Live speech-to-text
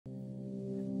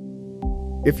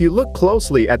If you look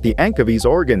closely at the anchovies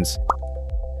organs,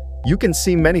 you can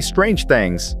see many strange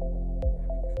things.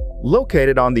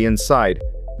 Located on the inside,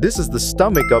 this is the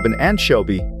stomach of an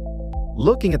anchovy.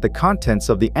 Looking at the contents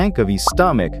of the anchovy's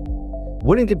stomach,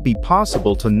 wouldn't it be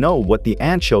possible to know what the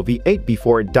anchovy ate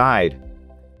before it died?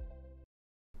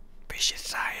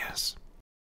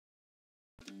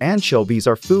 Anchovies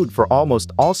are food for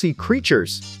almost all sea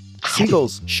creatures.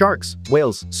 Seagulls, sharks,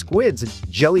 whales, squids,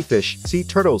 jellyfish, sea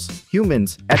turtles,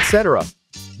 humans, etc.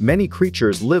 Many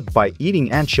creatures live by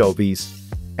eating anchovies.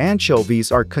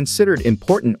 Anchovies are considered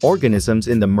important organisms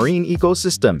in the marine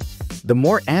ecosystem. The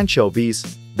more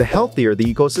anchovies, the healthier the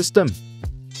ecosystem.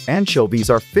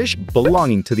 Anchovies are fish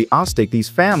belonging to the Dissecting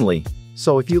family.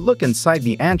 So if you look inside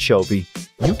the anchovy,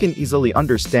 you can easily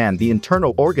understand the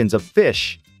internal organs of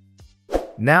fish.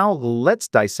 Now let's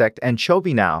dissect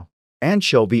anchovy now.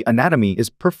 Anchovy anatomy is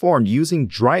performed using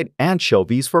dried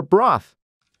anchovies for broth.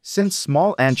 Since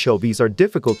small anchovies are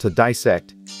difficult to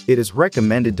dissect, it is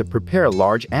recommended to prepare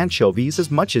large anchovies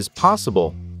as much as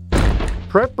possible.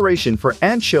 Preparation for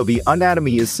anchovy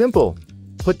anatomy is simple.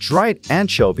 Put dried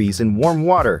anchovies in warm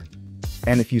water,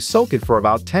 and if you soak it for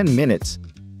about 10 minutes,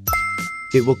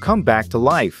 it will come back to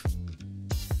life.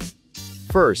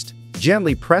 First,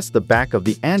 gently press the back of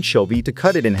the anchovy to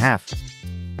cut it in half.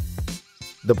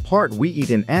 The part we eat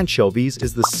in anchovies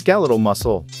is the skeletal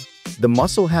muscle. The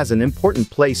muscle has an important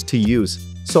place to use,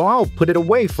 so I'll put it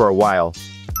away for a while.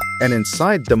 And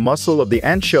inside the muscle of the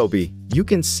anchovy, you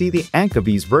can see the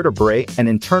anchovy's vertebrae and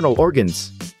internal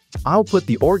organs. I'll put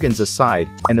the organs aside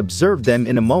and observe them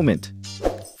in a moment.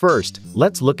 First,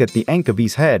 let's look at the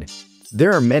anchovy's head.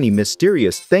 There are many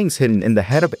mysterious things hidden in the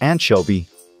head of anchovy.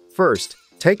 First,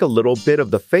 take a little bit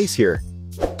of the face here.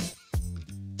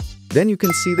 Then you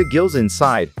can see the gills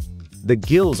inside. The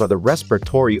gills are the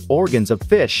respiratory organs of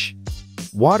fish.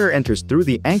 Water enters through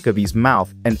the anchovy's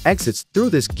mouth and exits through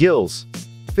these gills.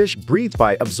 Fish breathe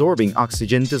by absorbing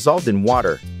oxygen dissolved in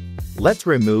water. Let's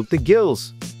remove the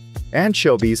gills.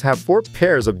 Anchovies have 4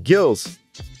 pairs of gills.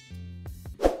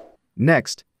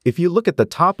 Next, if you look at the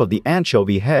top of the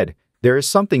anchovy head, there is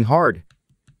something hard.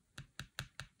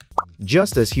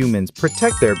 Just as humans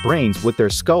protect their brains with their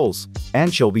skulls,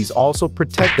 anchovies also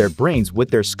protect their brains with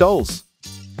their skulls.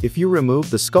 If you remove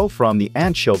the skull from the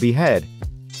anchovy head,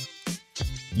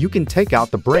 you can take out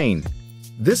the brain.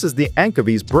 This is the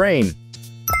anchovy's brain.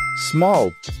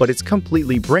 Small, but it's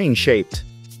completely brain-shaped.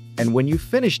 And when you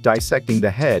finish dissecting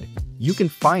the head, you can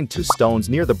find 2 stones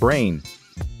near the brain.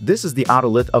 This is the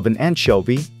otolith of an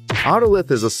anchovy. Otolith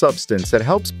is a substance that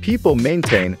helps people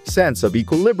maintain a sense of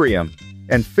equilibrium.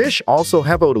 And fish also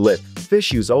have otolith.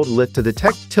 Fish use otolith to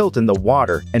detect tilt in the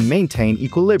water and maintain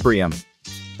equilibrium.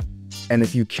 And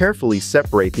if you carefully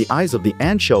separate the eyes of the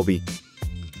anchovy,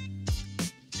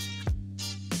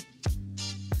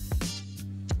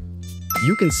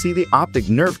 you can see the optic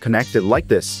nerve connected like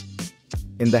this.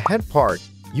 In the head part,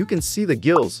 you can see the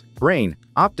gills, brain,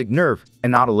 optic nerve,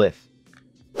 and otolith.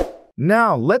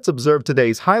 Now let's observe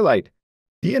today's highlight,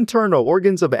 the internal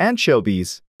organs of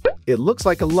anchovies. It looks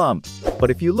like a lump,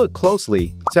 but if you look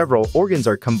closely, several organs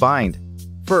are combined.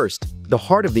 First, the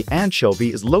heart of the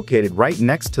anchovy is located right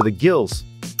next to the gills.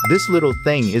 This little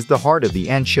thing is the heart of the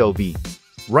anchovy.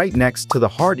 Right next to the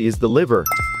heart is the liver.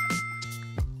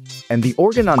 And the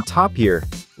organ on top here,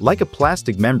 like a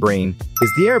plastic membrane,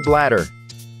 is the air bladder.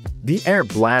 The air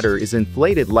bladder is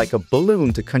inflated like a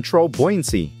balloon to control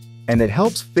buoyancy, and it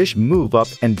helps fish move up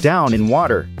and down in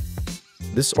water.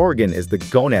 This organ is the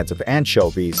gonads of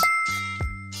anchovies.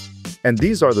 And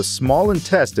these are the small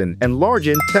intestine and large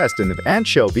intestine of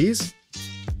anchovies.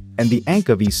 And the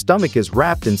anchovy's stomach is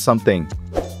wrapped in something.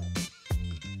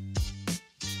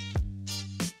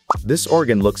 This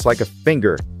organ looks like a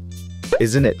finger,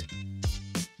 isn't it?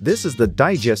 This is the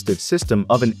digestive system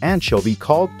of an anchovy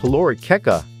called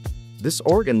pyloriceca. This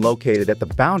organ located at the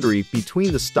boundary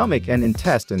between the stomach and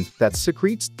intestine that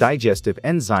secretes digestive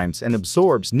enzymes and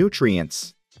absorbs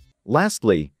nutrients.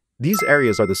 Lastly, these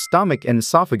areas are the stomach and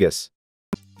esophagus.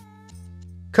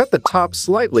 Cut the top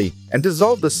slightly and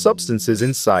dissolve the substances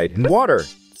inside in water.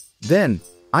 Then,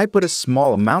 I put a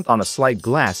small amount on a slide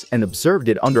glass and observed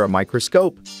it under a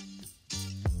microscope.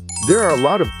 There are a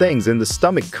lot of things in the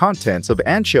stomach contents of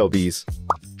anchovies.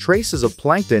 Traces of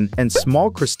plankton and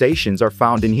small crustaceans are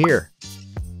found in here.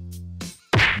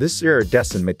 This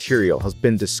iridescent material has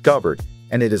been discovered,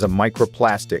 and it is a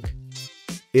microplastic.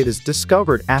 It is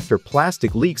discovered after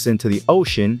plastic leaks into the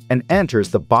ocean and enters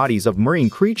the bodies of marine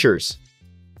creatures.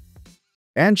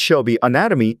 Anchovy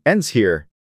anatomy ends here.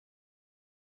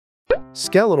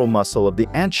 Skeletal muscle of the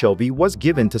anchovy was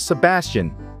given to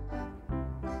Sebastian.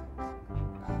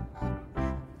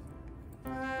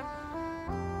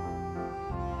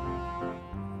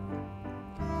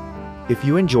 If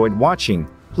you enjoyed watching,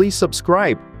 please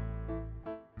subscribe,